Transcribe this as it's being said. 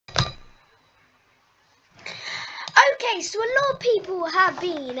Okay, so a lot of people have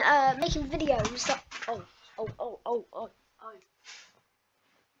been making videos. So a lot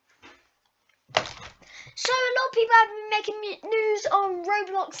of people have been making news on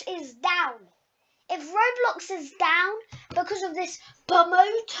Roblox is down. If Roblox is down because of this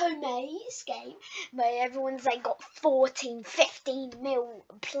promoto maze game, where everyone's like got 14, 15 mil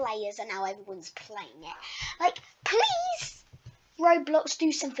players and now everyone's playing it. Like, please, Roblox,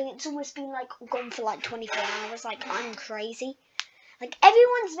 do something. It's almost been like gone for like 24 hours. Like, I'm crazy. Like,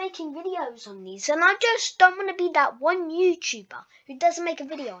 everyone's making videos on these, and I just don't want to be that one YouTuber who doesn't make a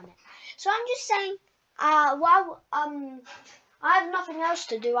video on it. So I'm just saying, I have nothing else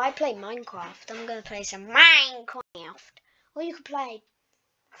to do. I play Minecraft. I'm gonna play some Minecraft. Or you could play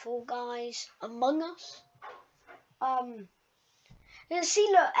Fall Guys, Among Us. You see,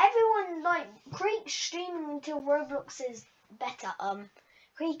 look, everyone like Creek's streaming until Roblox is better.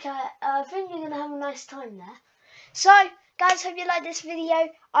 Creek, I think you're gonna have a nice time there. So, guys, hope you like this video.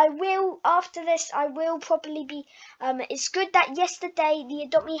 After this, I will probably be, it's good that yesterday the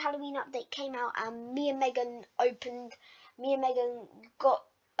Adopt Me Halloween update came out and me and Megan got,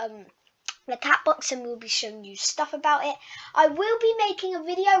 the cat box and we'll be showing you stuff about it. I will be making a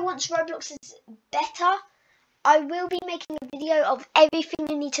video once Roblox is better. I will be making a video of everything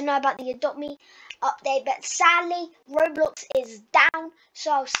you need to know about the Adopt Me update, but sadly, Roblox is down.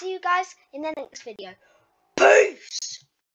 So I'll see you guys in the next video. Peace!